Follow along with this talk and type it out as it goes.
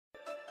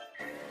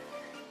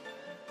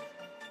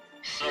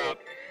What's up?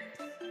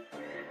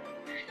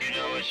 You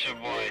know it's your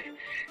boy.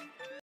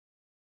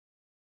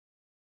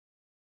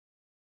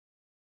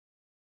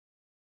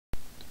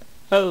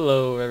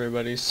 Hello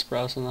everybody,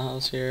 Sprouse in the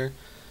house here.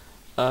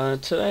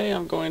 Today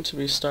I'm going to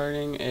be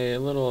starting a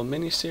little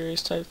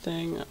mini-series type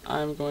thing.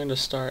 I'm going to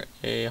start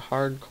a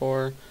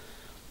hardcore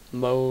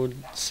mode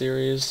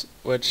series,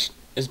 which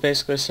is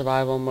basically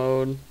survival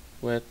mode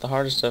with the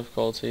hardest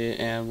difficulty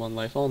and 1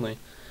 life only.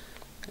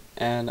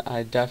 And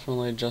I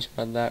definitely just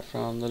read that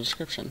from the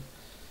description.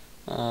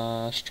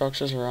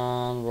 Structures are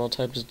on, world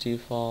type is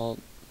default,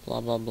 blah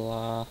blah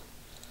blah.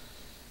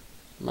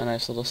 My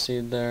nice little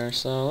seed there,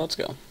 so let's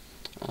go.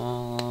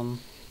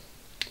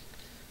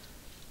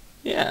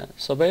 Yeah,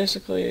 so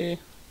basically,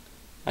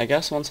 I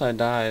guess once I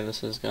die,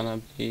 this is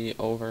gonna be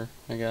over,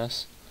 I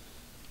guess.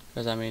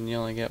 Because, I mean, you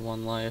only get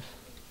 1 life.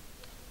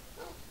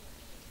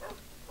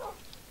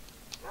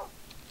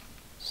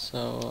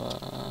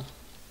 So,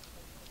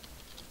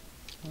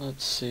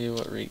 let's see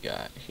what we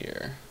got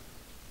here.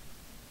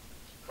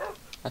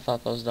 I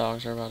thought those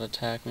dogs were about to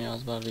attack me. I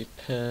was about to be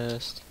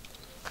pissed.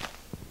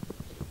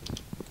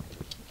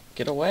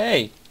 Get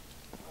away!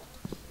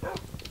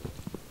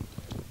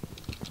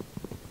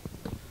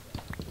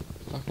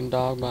 Fucking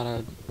dog about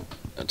to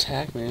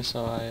attack me,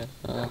 so I,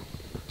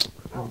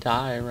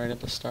 die right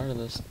at the start of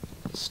this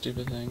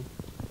stupid thing.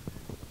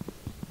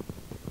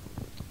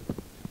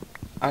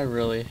 I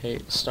really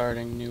hate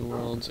starting new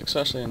worlds,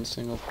 especially in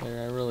single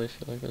player. I really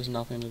feel like there's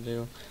nothing to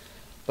do.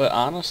 But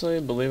honestly,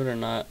 believe it or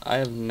not,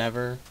 I've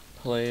never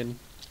played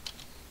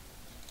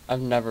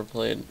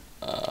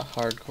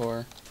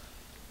hardcore,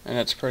 and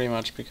it's pretty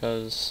much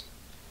because,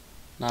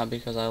 not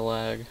because I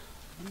lag,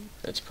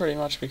 it's pretty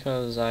much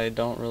because I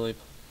don't really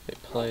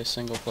play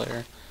single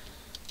player.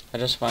 I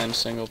just find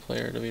single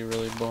player to be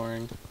really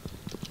boring,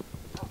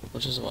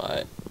 which is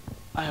why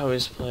I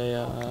always play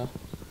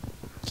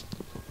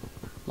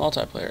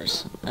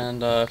multiplayers.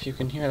 And if you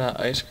can hear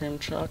that ice cream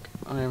truck,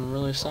 I'm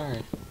really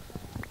sorry.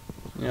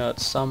 You know,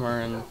 it's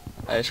summer and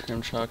ice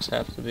cream trucks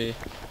have to be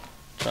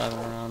driving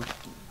around.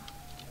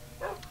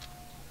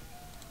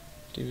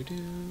 Do do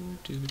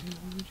do do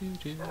do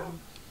do.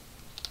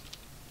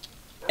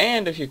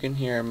 And if you can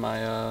hear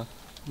my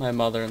my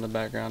mother in the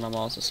background, I'm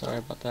also sorry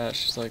about that.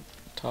 She's like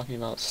talking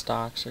about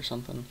stocks or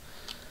something.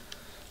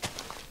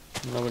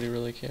 Nobody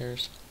really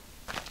cares,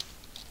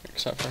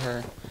 except for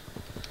her.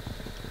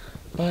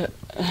 But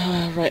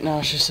right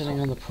now she's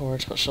sitting on the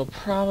porch, but she'll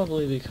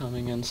probably be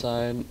coming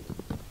inside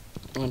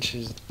when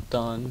she's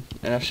done.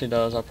 And if she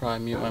does, I'll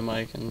probably mute my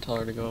mic and tell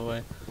her to go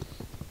away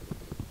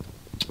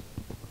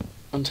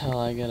until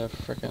I get a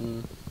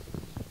frickin'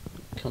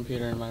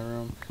 computer in my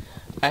room.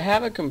 I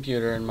have a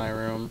computer in my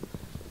room,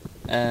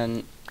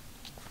 and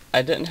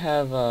I didn't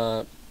have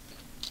I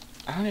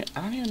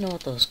don't even know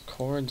what those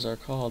cords are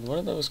called. What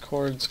are those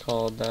cords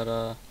called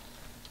that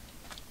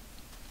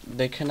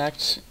they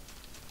connect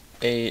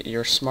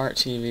your smart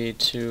TV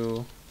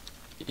to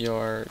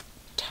your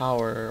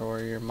tower or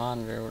your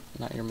monitor,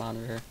 not your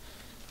monitor.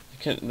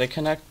 They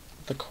connect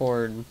the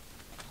cord.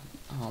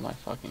 Oh my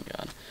fucking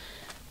god.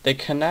 They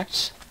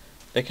connect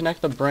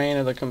the brain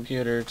of the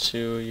computer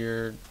to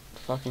your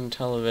fucking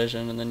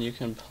television, and then you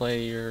can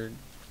play your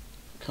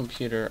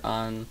computer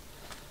on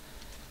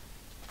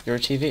your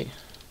TV.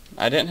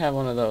 I didn't have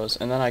one of those,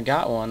 and then I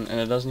got one,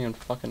 and it doesn't even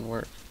fucking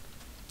work.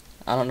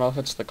 I don't know if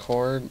it's the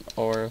cord,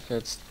 or if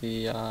it's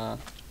the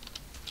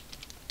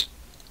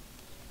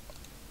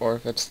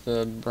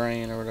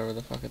brain, or whatever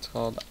the fuck it's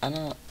called.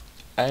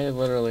 I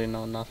literally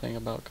know nothing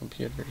about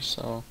computers,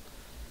 so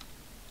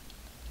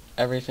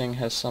everything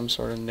has some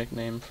sort of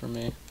nickname for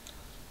me.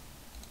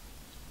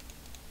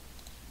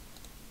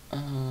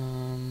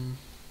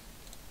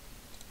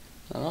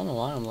 I don't know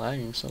why I'm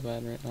lagging so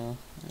bad right now.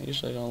 I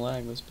usually don't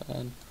lag this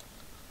bad.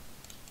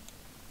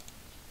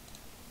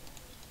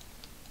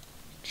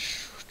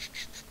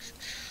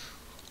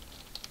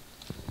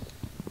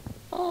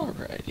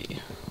 Alrighty,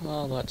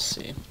 well, let's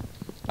see.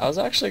 I was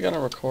actually gonna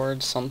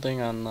record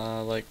something on,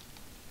 like,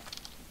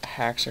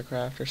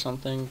 Haxercraft or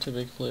something, to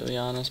be completely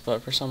honest,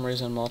 but for some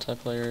reason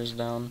multiplayer is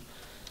down,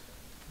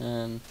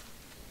 and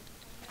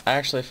I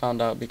actually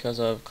found out because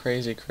of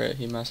Crazy Crit.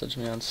 He messaged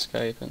me on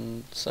Skype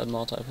and said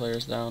multiplayer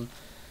is down,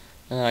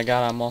 and then I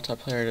got on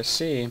multiplayer to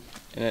see,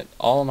 and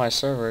all of my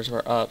servers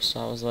were up,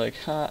 so I was like,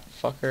 ha,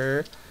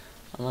 fucker,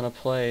 I'm gonna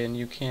play and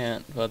you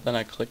can't. But then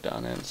I clicked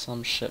on it and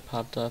some shit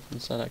popped up and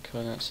said I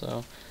couldn't,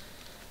 so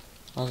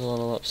I was a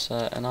little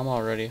upset, and I'm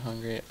already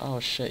hungry.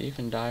 Oh shit, you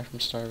can die from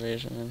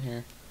starvation in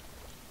here.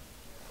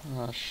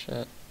 Oh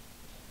shit.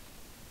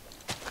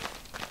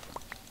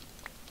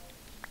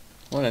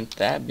 Wouldn't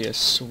that be a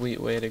sweet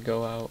way to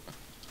go out?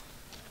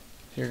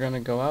 If you're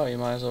gonna go out, you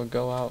might as well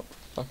go out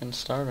fucking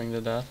starving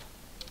to death.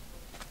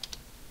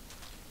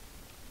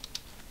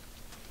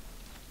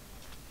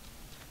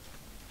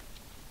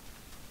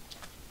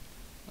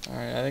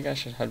 Alright, I think I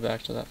should head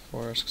back to that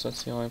forest, because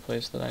that's the only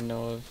place that I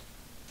know of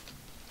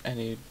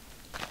any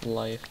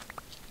life.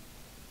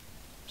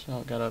 So I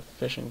don't got a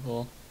fishing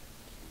pole.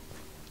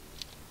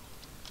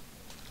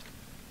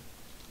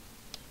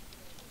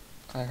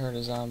 I heard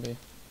a zombie.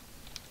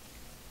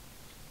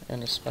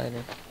 And a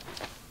spider.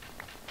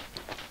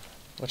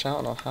 Which I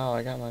don't know how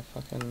I got my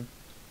fucking...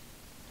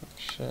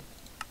 shit.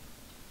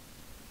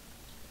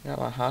 I got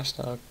my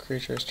hostile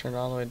creatures turned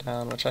all the way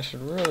down, which I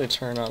should really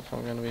turn up if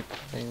I'm gonna be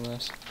playing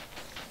this.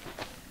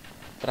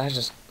 But I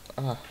just...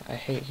 I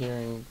hate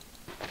hearing...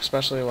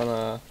 Especially when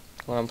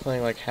I'm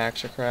playing like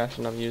Haxercraft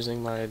and I'm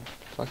using my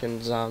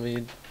fucking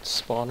zombie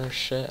spawner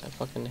shit. I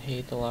fucking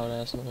hate the loud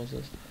ass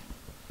noises.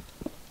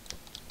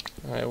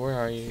 Alright, where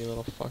are you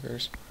little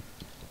fuckers?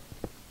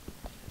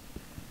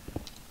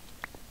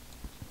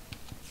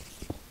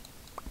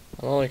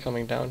 I'm only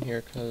coming down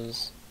here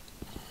because...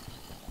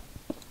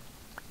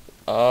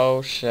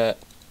 Oh shit.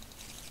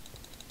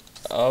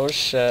 Oh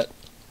shit.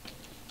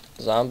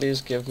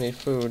 Zombies give me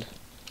food.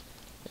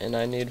 And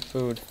I need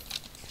food.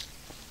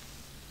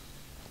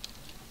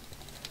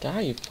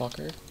 Die, you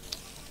fucker.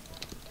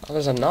 Oh,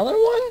 there's another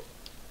one?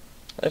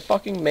 Are they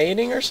fucking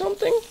mating or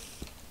something?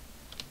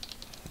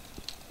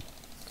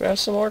 Grab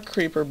some more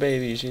creeper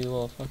babies, you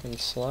little fucking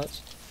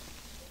sluts.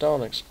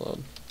 Don't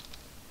explode.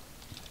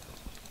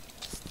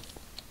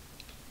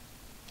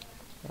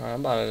 Alright,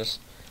 I'm about to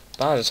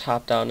just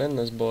hop down in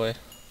this boy.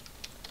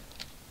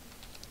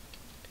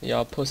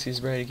 Y'all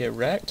pussies ready to get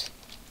wrecked?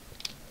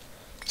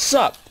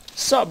 Sup?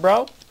 Sup,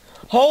 bro?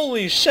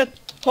 Holy shit!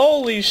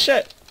 Holy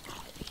shit!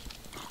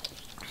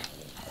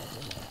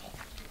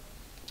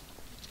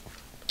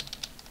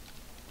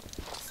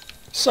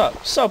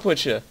 Sup? Sup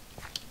with ya?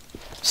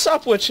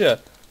 Sup with ya?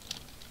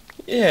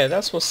 Yeah,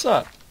 that's what's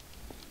up.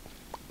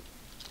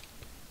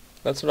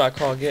 That's what I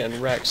call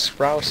getting wrecked,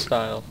 Sprouse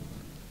style.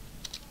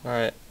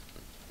 Alright.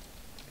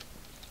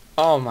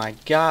 Oh my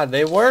god,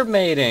 they were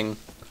mating!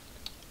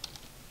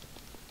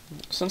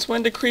 Since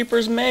when do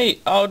creepers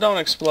mate? Oh, don't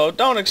explode,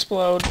 don't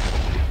explode!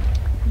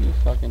 You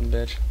fucking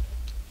bitch.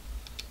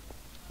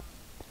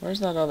 Where's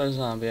that other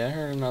zombie? I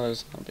heard another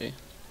zombie.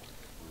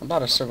 I'm about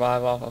to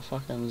survive off of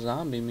fucking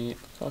zombie meat.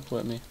 Fuck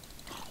with me.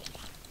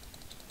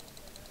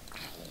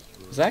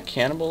 Is that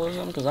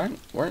cannibalism? Because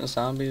weren't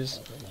zombies...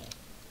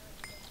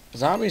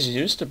 Zombies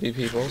used to be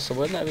people, so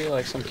wouldn't that be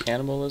like some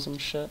cannibalism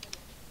shit?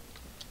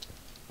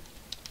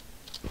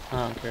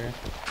 I don't care.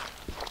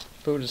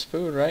 Food is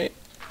food, right?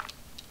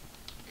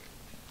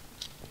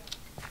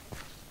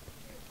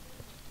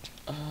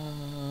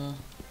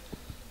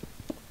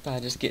 I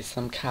just get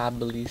some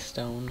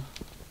cobblestone.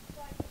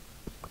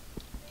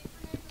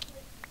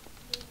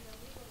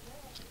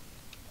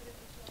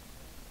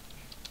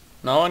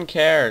 No one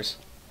cares.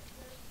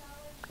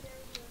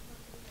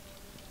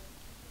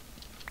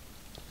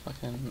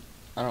 Fucking,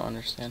 I don't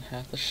understand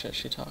half the shit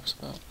she talks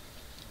about.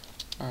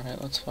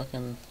 Alright, let's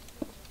fucking...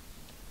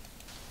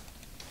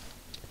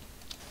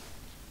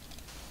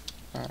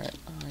 Alright,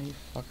 you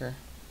fucker.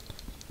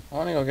 I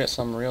wanna go get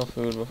some real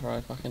food before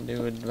I fucking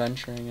do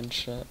adventuring and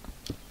shit.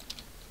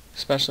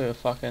 Especially with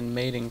fucking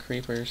mating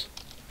creepers.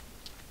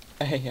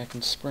 Hey, I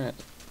can sprint.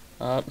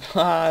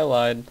 I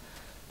lied.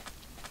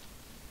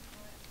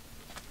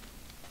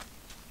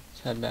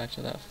 Let's head back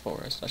to that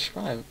forest. I should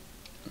probably...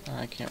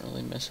 I can't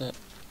really miss it.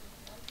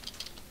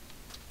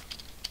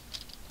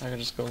 I could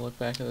just go look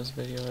back at this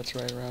video, it's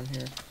right around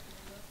here.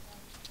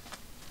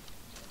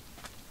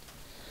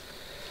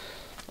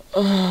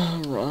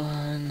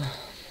 Run.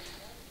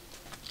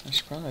 I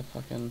should probably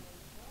fucking...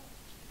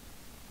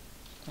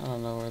 I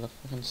don't know where the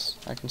fucking...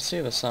 I can see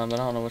the sun, but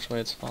I don't know which way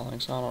it's falling,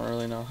 so I don't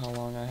really know how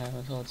long I have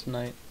until it's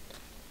night.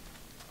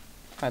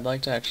 I'd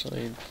like to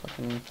actually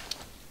fucking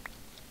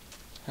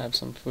have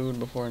some food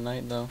before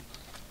night, though.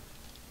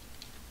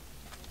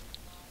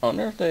 I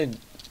wonder if they...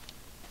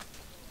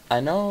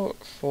 I know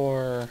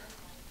for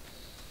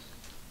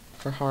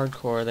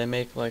hardcore, they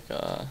make like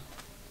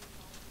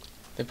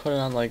they put it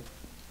on like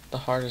the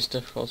hardest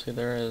difficulty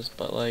there is,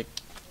 but like,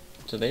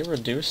 do they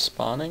reduce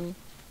spawning?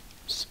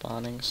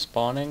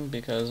 Spawning?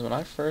 Because when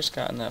I first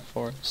got in that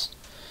forest,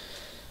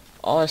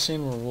 all I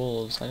seen were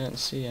wolves. I didn't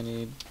see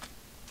any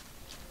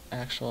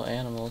actual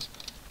animals.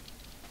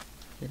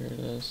 Here it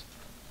is.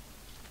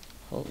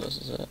 Hope this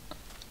is it.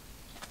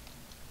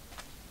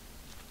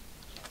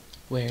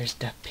 Where's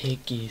the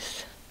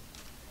piggies?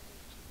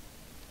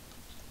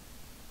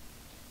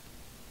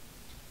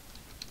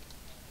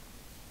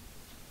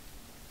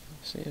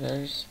 See,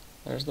 there's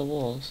the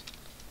wolves.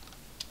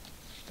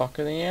 Fuck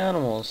are the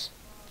animals?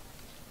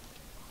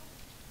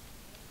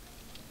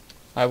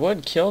 I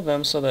would kill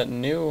them so that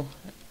new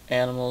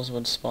animals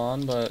would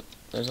spawn, but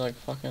there's like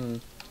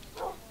fucking...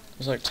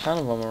 There's like 10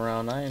 of them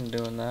around. I ain't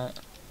doing that.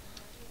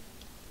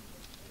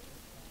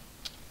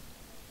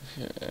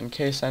 In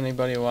case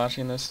anybody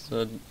watching this is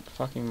a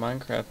fucking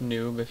Minecraft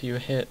noob, if you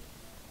hit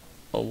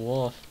a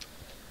wolf,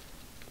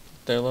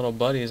 their little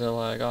buddies are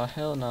like, oh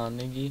hell nah,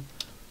 niggy.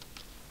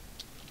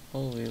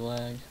 Holy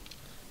lag.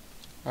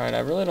 Alright, I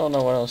really don't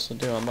know what else to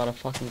do. I'm about to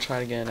fucking try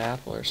to get an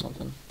apple or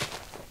something.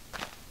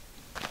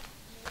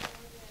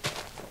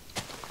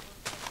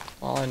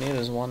 All I need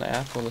is one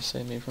apple to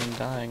save me from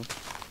dying.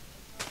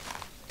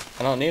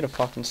 I don't need a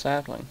fucking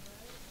sapling.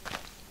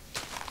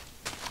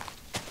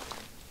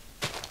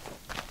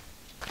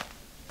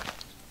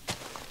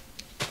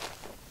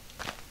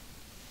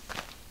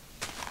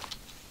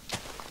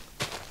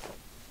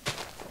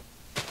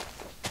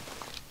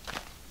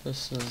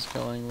 This is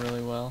going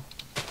really well.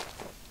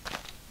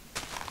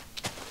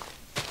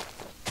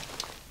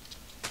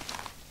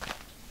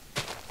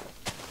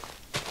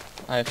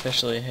 I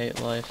officially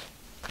hate life.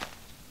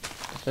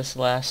 If this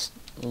last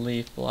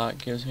leaf block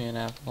gives me an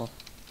apple,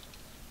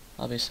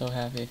 I'll be so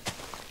happy.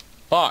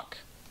 Fuck!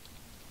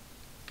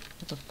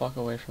 Get the fuck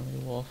away from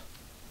me, wolf.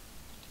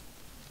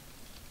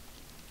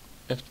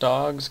 If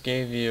dogs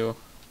gave you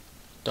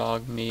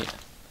dog meat,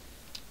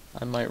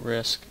 I might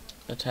risk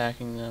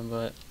attacking them,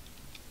 but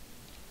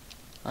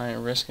I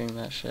ain't risking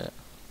that shit.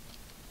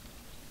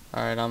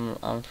 Alright,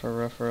 I'm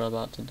for real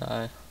about to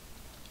die.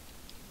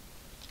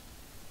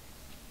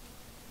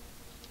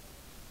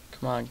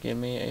 Come on, give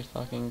me a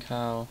fucking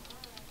cow.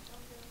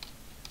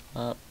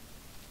 Up.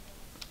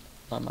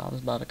 My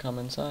mom's about to come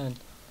inside.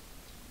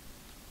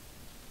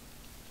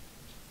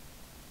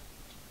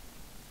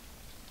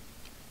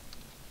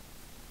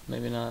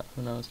 Maybe not,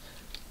 who knows.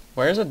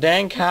 Where's a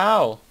dang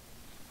cow?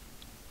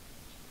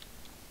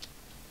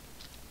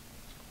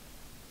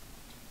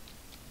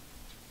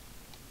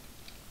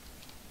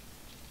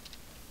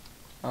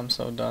 I'm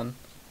so done.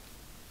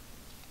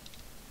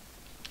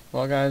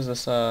 Well guys,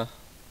 this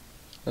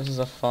is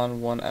a fun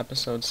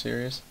 1-episode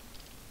series.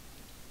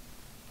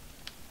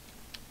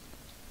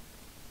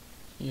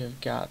 You have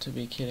got to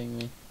be kidding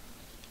me.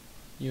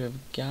 You have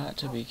got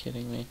to be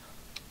kidding me.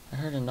 I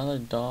heard another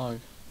dog.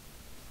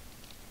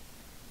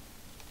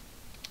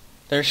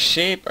 There's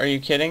sheep, are you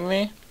kidding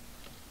me?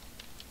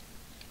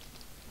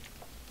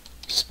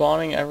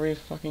 Spawning every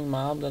fucking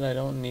mob that I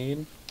don't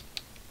need.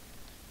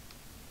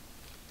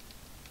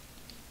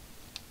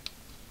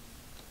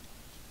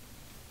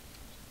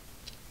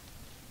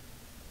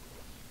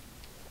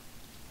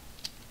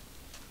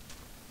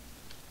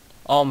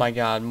 Oh my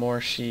god, more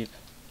sheep.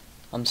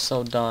 I'm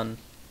so done.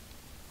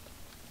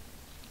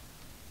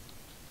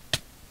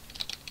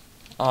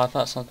 Oh, I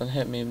thought something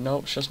hit me.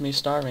 Nope, it's just me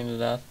starving to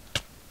death.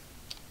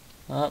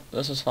 Oh,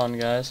 this is fun,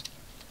 guys.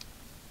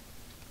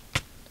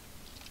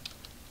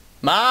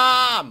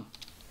 Mom!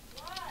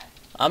 What?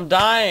 I'm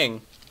dying.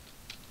 You're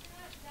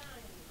not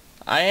dying.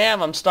 I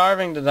am. I'm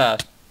starving to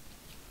death.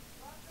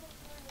 Drop those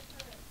in the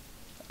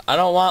fridge. I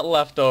don't want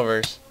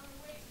leftovers. You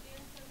wanna wait,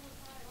 Dan said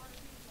we'll buy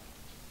order pizza.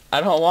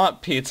 I don't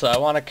want pizza. I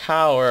want a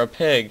cow or a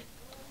pig.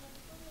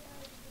 Well,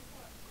 then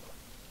put it ready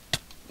to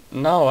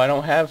cook. No, I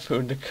don't have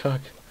food to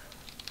cook.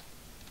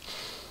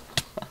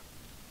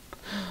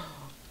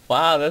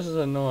 Wow, this is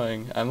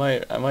annoying. I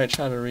might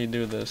try to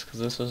redo this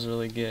because this was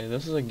really gay.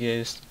 This is a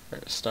gay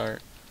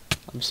start.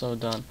 I'm so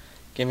done.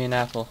 Give me an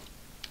apple.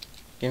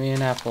 Give me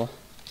an apple.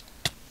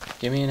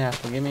 Give me an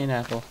apple. Give me an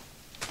apple.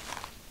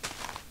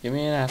 Give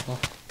me an apple.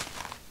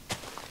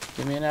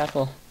 Give me an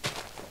apple.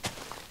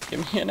 Give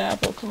me an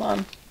apple. Come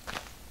on.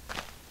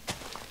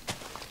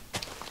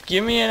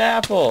 Give me an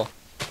apple.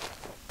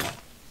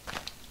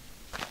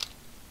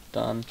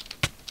 Done.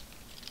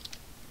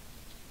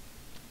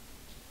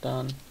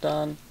 Done,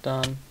 done,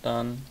 done,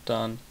 done,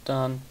 done,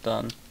 done,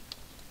 done.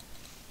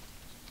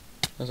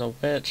 There's a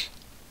witch.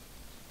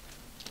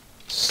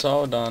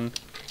 So done.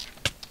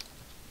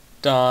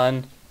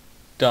 Done.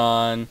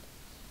 Done.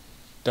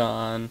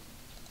 Done.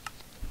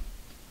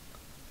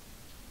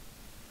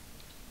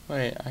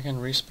 Wait, I can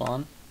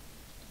respawn?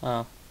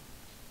 Oh.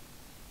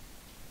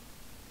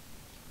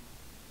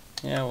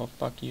 Yeah, well,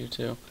 fuck you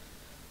too.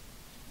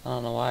 I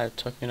don't know why it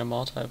took me to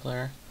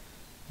multiplayer.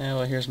 Yeah,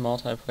 well, here's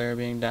multiplayer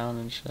being down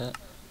and shit.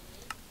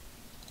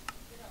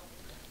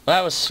 Well,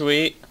 that was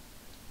sweet.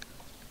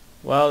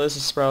 Well, this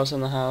is Sprouse in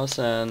the house,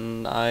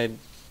 and I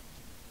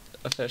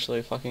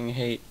officially fucking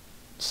hate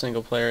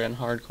single player and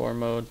hardcore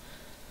mode.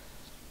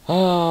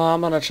 Oh,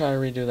 I'm gonna try to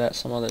redo that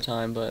some other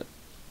time, but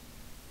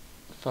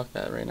fuck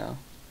that right now.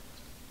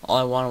 All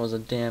I wanted was a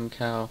damn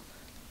cow.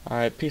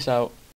 Alright, peace out.